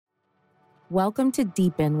Welcome to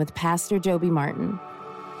Deepen with Pastor Joby Martin.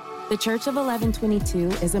 The Church of 1122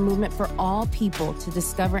 is a movement for all people to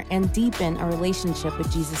discover and deepen a relationship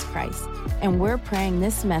with Jesus Christ. And we're praying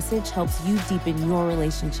this message helps you deepen your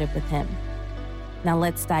relationship with Him. Now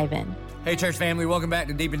let's dive in. Hey, church family, welcome back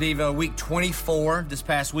to Deep and Devo, week 24. This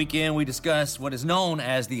past weekend, we discussed what is known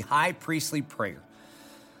as the high priestly prayer.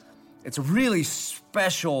 It's a really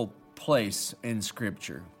special place in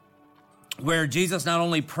Scripture where Jesus not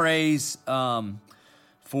only prays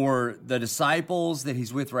for the disciples that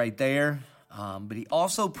he's with right there, but he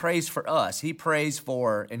also prays for us. He prays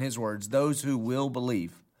for, in his words, those who will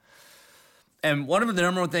believe. And one of the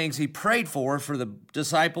number one things he prayed for the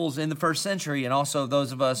disciples in the first century, and also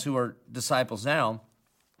those of us who are disciples now,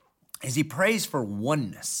 is he prays for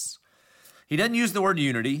oneness. He doesn't use the word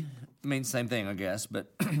unity. It means the same thing, I guess, but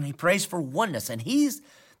he prays for oneness. And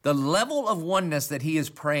the level of oneness that he is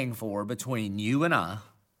praying for between you and I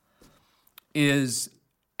is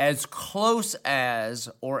as close as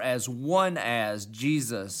or as one as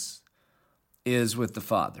Jesus is with the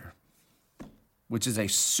Father, which is a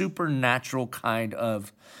supernatural kind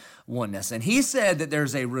of oneness. And he said that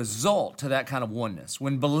there's a result to that kind of oneness.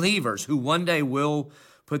 When believers who one day will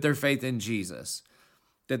put their faith in Jesus,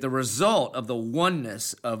 that the result of the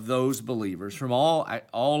oneness of those believers from all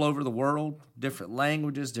over the world, different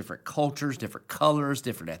languages, different cultures, different colors,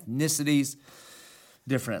 different ethnicities,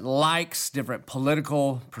 different likes, different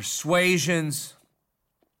political persuasions,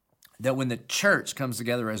 that when the church comes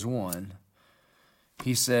together as one,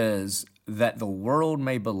 he says that the world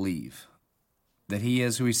may believe that he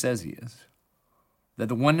is who he says he is, that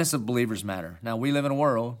the oneness of believers matter. Now, we live in a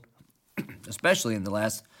world, especially in the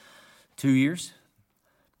last 2 years,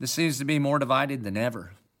 this seems to be more divided than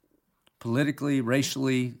ever, politically,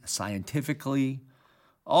 racially, scientifically.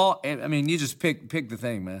 You just pick the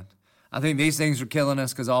thing, man. I think these things are killing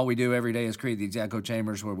us because all we do every day is create these echo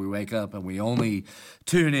chambers where we wake up and we only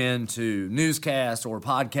tune in to newscasts or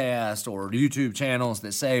podcasts or YouTube channels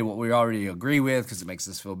that say what we already agree with because it makes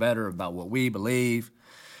us feel better about what we believe.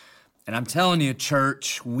 And I'm telling you,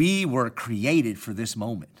 church, we were created for this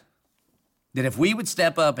moment. That if we would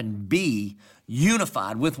step up and be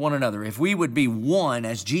unified with one another, if we would be one,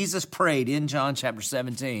 as Jesus prayed in John chapter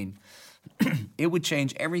 17, it would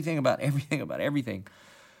change everything about everything.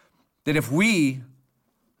 That if we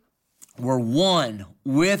were one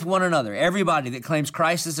with one another, everybody that claims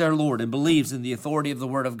Christ as their Lord and believes in the authority of the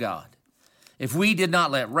Word of God, if we did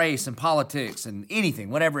not let race and politics and anything,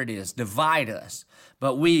 whatever it is, divide us,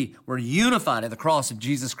 but we were unified at the cross of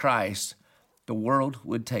Jesus Christ, the world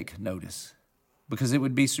would take notice because it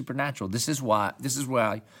would be supernatural. This is why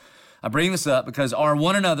I bring this up, because our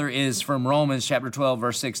one another is from Romans chapter 12,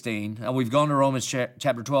 verse 16. Now, we've gone to Romans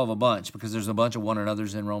chapter 12 a bunch because there's a bunch of one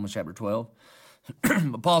another's in Romans chapter 12.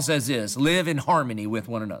 But Paul says this, live in harmony with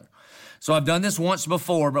one another. So I've done this once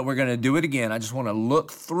before, but we're going to do it again. I just want to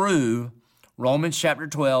look through Romans chapter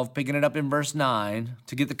 12, picking it up in verse 9,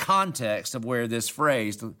 to get the context of where this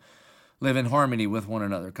phrase, to live in harmony with one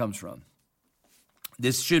another, comes from.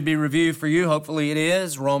 This should be reviewed for you. Hopefully it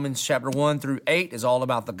is. Romans chapter 1 through 8 is all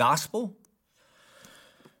about the gospel.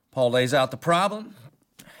 Paul lays out the problem.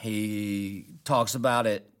 He talks about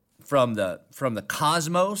it from the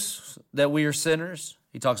cosmos, that we are sinners.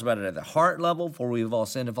 He talks about it at the heart level, for we have all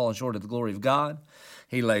sinned and fallen short of the glory of God.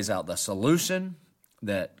 He lays out the solution,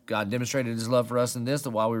 that God demonstrated his love for us in this, that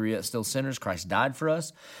while we were yet still sinners, Christ died for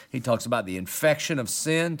us. He talks about the infection of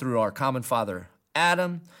sin through our common father,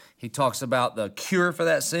 Adam. He talks about the cure for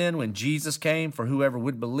that sin when Jesus came for whoever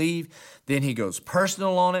would believe. Then he goes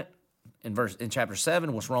personal on it. In chapter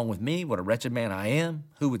 7, what's wrong with me? What a wretched man I am.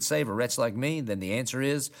 Who would save a wretch like me? Then the answer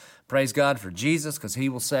is, praise God for Jesus, because he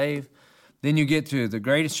will save. Then you get to the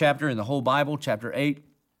greatest chapter in the whole Bible, chapter 8.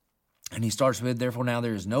 And he starts with, therefore now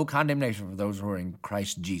there is no condemnation for those who are in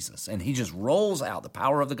Christ Jesus. And he just rolls out the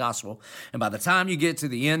power of the gospel. And by the time you get to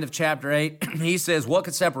the end of chapter 8, he says, what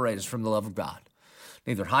could separate us from the love of God?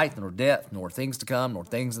 Neither height nor depth, nor things to come, nor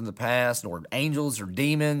things in the past, nor angels or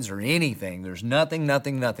demons or anything. There's nothing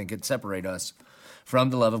could separate us from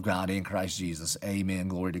the love of God in Christ Jesus. Amen.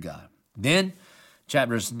 Glory to God. Then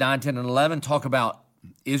chapters 9, 10, and 11 talk about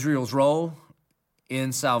Israel's role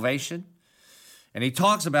in salvation. And he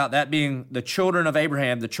talks about that being the children of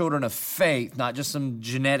Abraham, the children of faith, not just some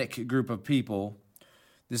genetic group of people.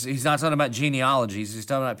 He's not talking about genealogies. He's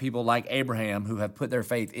talking about people like Abraham who have put their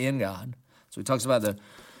faith in God. So he talks about the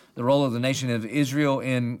role of the nation of Israel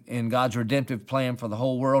in God's redemptive plan for the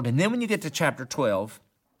whole world. And then when you get to chapter 12,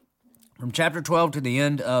 from chapter 12 to the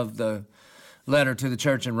end of the letter to the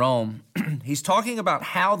church in Rome, he's talking about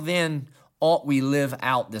how then ought we live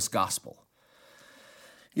out this gospel.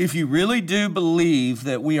 If you really do believe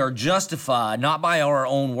that we are justified not by our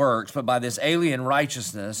own works, but by this alien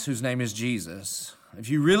righteousness whose name is Jesus, if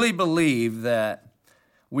you really believe that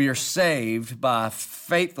we are saved by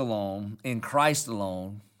faith alone, in Christ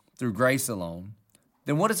alone, through grace alone,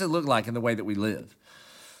 then what does it look like in the way that we live?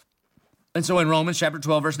 And so in Romans chapter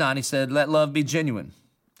 12, verse 9, he said, let love be genuine.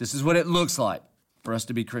 This is what it looks like for us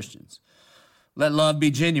to be Christians. Let love be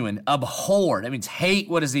genuine. Abhor, that means hate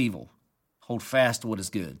what is evil. Hold fast to what is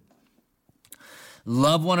good.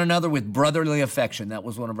 Love one another with brotherly affection. That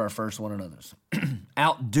was one of our first one another's.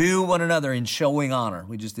 Outdo one another in showing honor.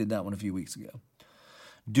 We just did that one a few weeks ago.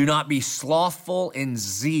 Do not be slothful in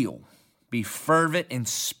zeal. Be fervent in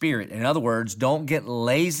spirit. In other words, don't get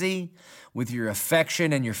lazy with your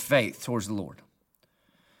affection and your faith towards the Lord.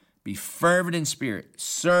 Be fervent in spirit.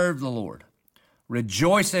 Serve the Lord.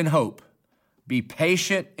 Rejoice in hope. Be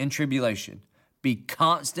patient in tribulation. Be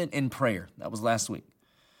constant in prayer. That was last week.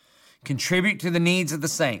 Contribute to the needs of the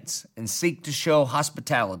saints and seek to show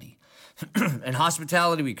hospitality. And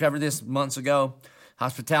hospitality, we covered this months ago.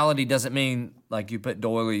 Hospitality doesn't mean like you put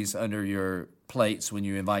doilies under your plates when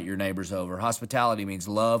you invite your neighbors over. Hospitality means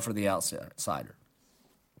love for the outsider.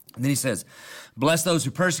 And then he says, bless those who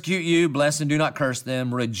persecute you, bless and do not curse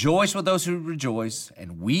them. Rejoice with those who rejoice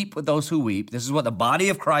and weep with those who weep. This is what the body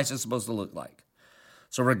of Christ is supposed to look like.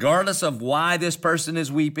 So regardless of why this person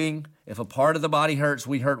is weeping, if a part of the body hurts,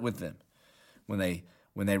 we hurt with them. When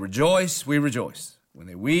they rejoice, we rejoice. When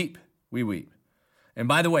they weep, we weep. And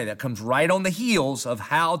by the way, that comes right on the heels of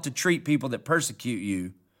how to treat people that persecute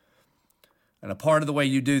you. And a part of the way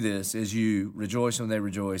you do this is you rejoice when they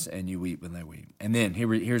rejoice and you weep when they weep. And then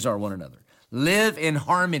here's our one another. Live in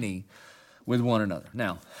harmony with one another.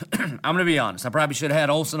 Now, I'm going to be honest. I probably should have had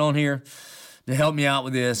Olson on here to help me out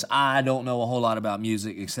with this. I don't know a whole lot about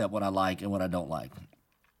music except what I like and what I don't like.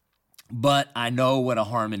 But I know what a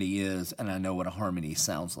harmony is, and I know what a harmony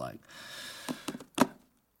sounds like.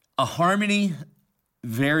 A harmony,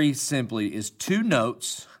 very simply, is two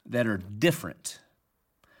notes that are different,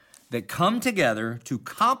 that come together to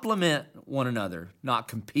complement one another, not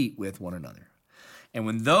compete with one another. And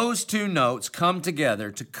when those two notes come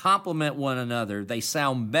together to complement one another, they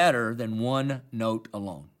sound better than one note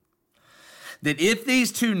alone. That if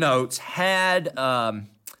these two notes had,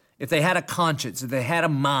 if they had a conscience, if they had a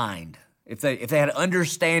mind, if they had an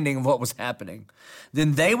understanding of what was happening,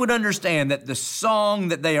 then they would understand that the song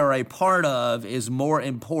that they are a part of is more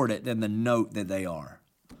important than the note that they are.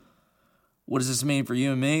 What does this mean for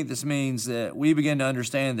you and me? This means that we begin to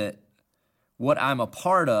understand that what I'm a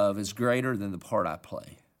part of is greater than the part I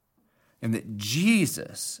play, and that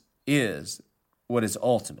Jesus is what is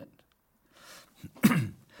ultimate.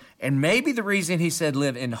 And maybe the reason he said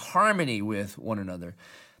live in harmony with one another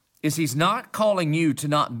is he's not calling you to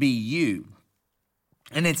not be you.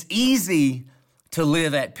 And it's easy to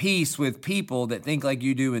live at peace with people that think like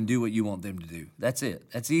you do and do what you want them to do. That's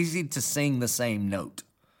it. That's easy to sing the same note.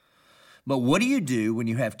 But what do you do when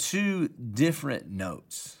you have two different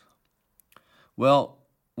notes? Well,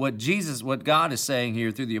 what God is saying here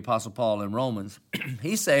through the Apostle Paul in Romans,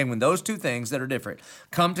 he's saying when those two things that are different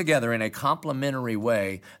come together in a complementary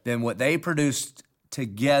way, then what they produced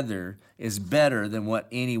together is better than what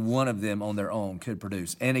any one of them on their own could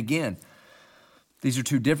produce. And again, these are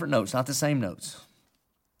two different notes, not the same notes.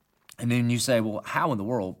 And then you say, well, how in the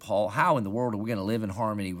world, Paul, how in the world are we going to live in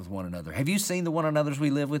harmony with one another? Have you seen the one another's we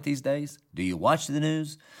live with these days? Do you watch the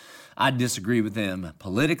news? I disagree with them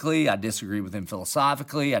politically. I disagree with them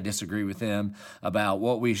philosophically. I disagree with them about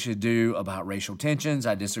what we should do about racial tensions.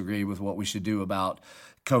 I disagree with what we should do about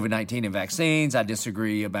COVID-19 and vaccines. I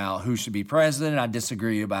disagree about who should be president. I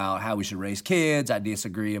disagree about how we should raise kids. I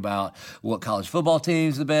disagree about what college football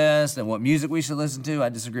team's the best and what music we should listen to. I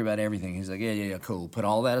disagree about everything. He's like, yeah, cool. Put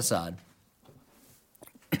all that aside.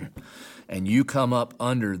 And you come up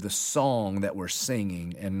under the song that we're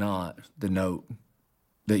singing and not the note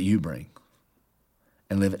that you bring,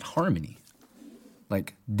 and live at harmony,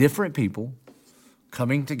 like different people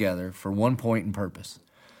coming together for one point and purpose.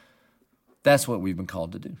 That's what we've been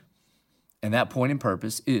called to do. And that point and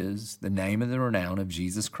purpose is the name and the renown of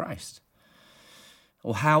Jesus Christ.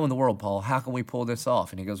 Well, how in the world, Paul? How can we pull this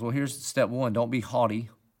off? And he goes, well, here's step one. Don't be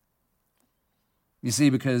haughty. You see,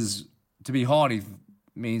 because to be haughty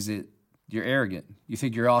means that you're arrogant. You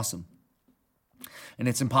think you're awesome. And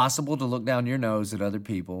it's impossible to look down your nose at other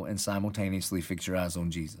people and simultaneously fix your eyes on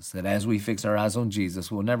Jesus. That as we fix our eyes on Jesus,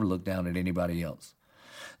 we'll never look down at anybody else.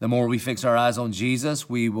 The more we fix our eyes on Jesus,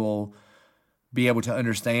 we will be able to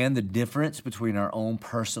understand the difference between our own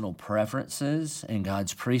personal preferences and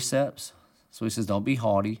God's precepts. So he says, don't be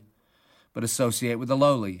haughty, but associate with the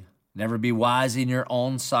lowly. Never be wise in your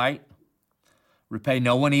own sight. Repay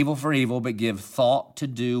no one evil for evil, but give thought to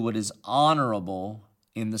do what is honorable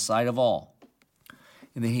in the sight of all.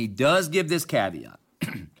 And then he does give this caveat.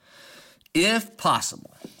 If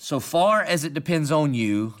possible, so far as it depends on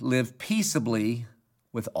you, live peaceably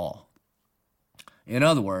with all. In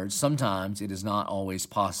other words, sometimes it is not always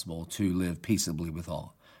possible to live peaceably with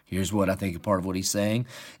all. Here's what I think part of what he's saying.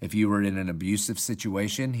 If you were in an abusive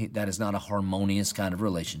situation, that is not a harmonious kind of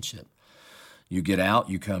relationship. You get out,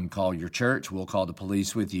 you come call your church, we'll call the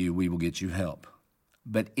police with you, we will get you help.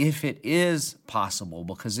 But if it is possible,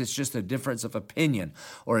 because it's just a difference of opinion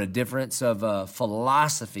or a difference of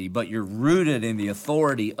philosophy, but you're rooted in the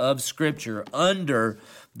authority of Scripture under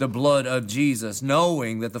the blood of Jesus,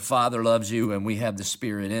 knowing that the Father loves you and we have the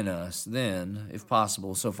Spirit in us, then, if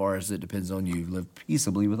possible, so far as it depends on you, live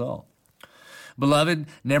peaceably with all. Beloved,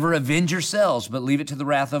 never avenge yourselves, but leave it to the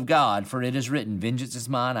wrath of God, for it is written, vengeance is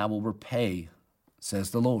mine, I will repay, says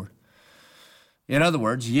the Lord. In other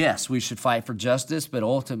words, yes, we should fight for justice, but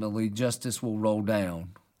ultimately justice will roll down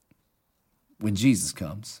when Jesus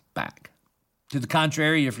comes back. To the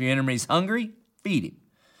contrary, if your enemy is hungry, feed him.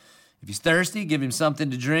 If he's thirsty, give him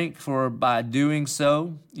something to drink, for by doing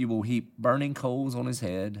so, you will heap burning coals on his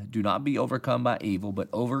head. Do not be overcome by evil, but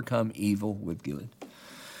overcome evil with good.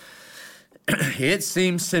 It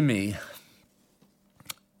seems to me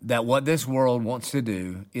that what this world wants to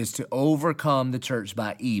do is to overcome the church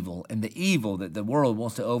by evil, and the evil that the world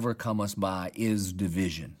wants to overcome us by is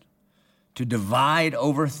division. To divide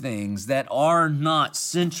over things that are not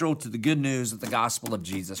central to the good news of the gospel of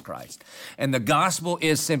Jesus Christ. And the gospel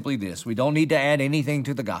is simply this. We don't need to add anything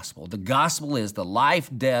to the gospel. The gospel is the life,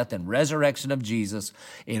 death, and resurrection of Jesus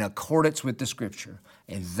in accordance with the Scripture.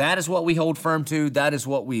 And that is what we hold firm to. That is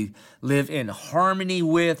what we live in harmony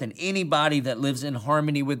with. And anybody that lives in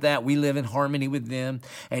harmony with that, we live in harmony with them.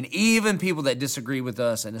 And even people that disagree with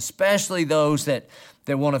us, and especially those that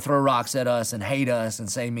want to throw rocks at us and hate us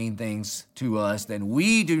and say mean things to us, then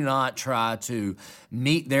we do not try to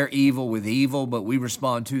meet their evil with evil, but we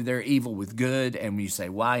respond to their evil with good. And you say,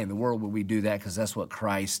 why in the world would we do that? Because that's what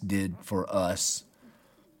Christ did for us.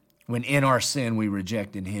 When in our sin we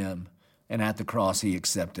rejected him, and at the cross he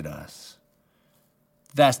accepted us.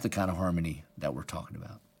 That's the kind of harmony that we're talking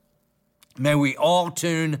about. May we all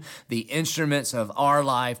tune the instruments of our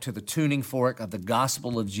life to the tuning fork of the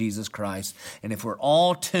gospel of Jesus Christ. And if we're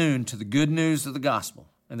all tuned to the good news of the gospel,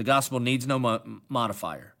 and the gospel needs no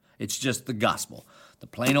modifier, it's just the gospel. The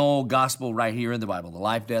plain old gospel right here in the Bible, the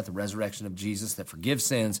life, death, the resurrection of Jesus that forgives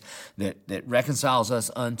sins, that reconciles us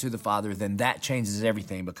unto the Father, then that changes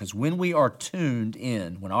everything. Because when we are tuned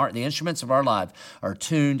in, when the instruments of our life are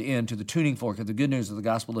tuned in to the tuning fork of the good news of the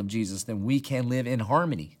gospel of Jesus, then we can live in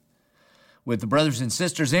harmony with the brothers and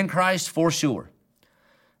sisters in Christ for sure.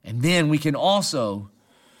 And then we can also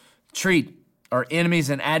treat our enemies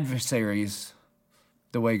and adversaries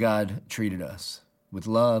the way God treated us, with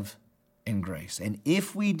love and grace. And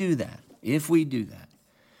if we do that,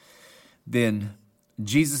 then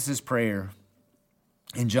Jesus' prayer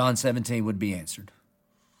in John 17 would be answered.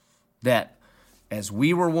 That as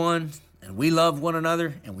we were one, and we loved one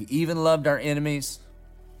another, and we even loved our enemies,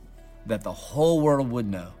 that the whole world would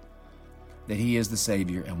know that he is the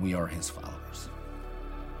Savior and we are his followers.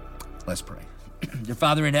 Let's pray. Dear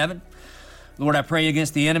Father in heaven, Lord, I pray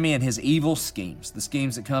against the enemy and his evil schemes, the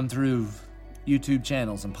schemes that come through YouTube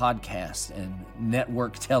channels and podcasts and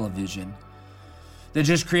network television that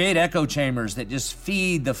just create echo chambers that just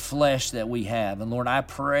feed the flesh that we have. And Lord, I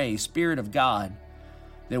pray, Spirit of God,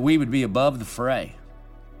 that we would be above the fray.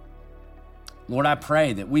 Lord, I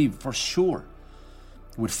pray that we for sure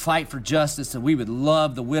would fight for justice, that we would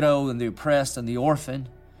love the widow and the oppressed and the orphan.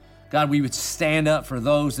 God, we would stand up for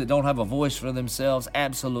those that don't have a voice for themselves,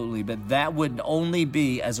 absolutely. But that would only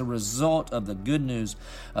be as a result of the good news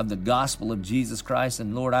of the gospel of Jesus Christ.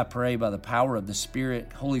 And Lord, I pray by the power of the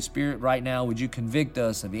Spirit, Holy Spirit, right now, would you convict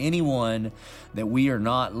us of anyone that we are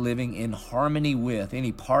not living in harmony with,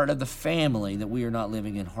 any part of the family that we are not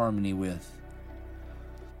living in harmony with.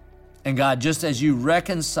 And God, just as you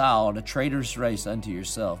reconciled a traitorous race unto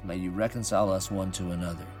yourself, may you reconcile us one to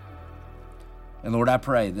another. And Lord, I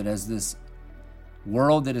pray that as this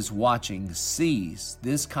world that is watching sees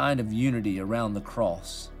this kind of unity around the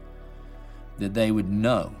cross, that they would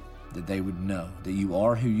know that you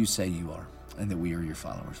are who you say you are, and that we are your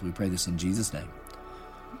followers. We pray this in Jesus' name.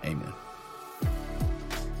 Amen.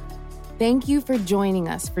 Thank you for joining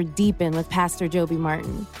us for Deepen with Pastor Joby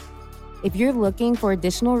Martin. If you're looking for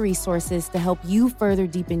additional resources to help you further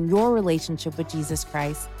deepen your relationship with Jesus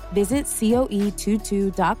Christ, visit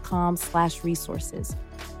coe22.com/resources.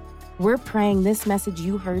 We're praying this message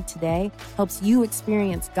you heard today helps you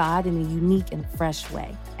experience God in a unique and fresh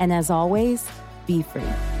way. And as always, be free.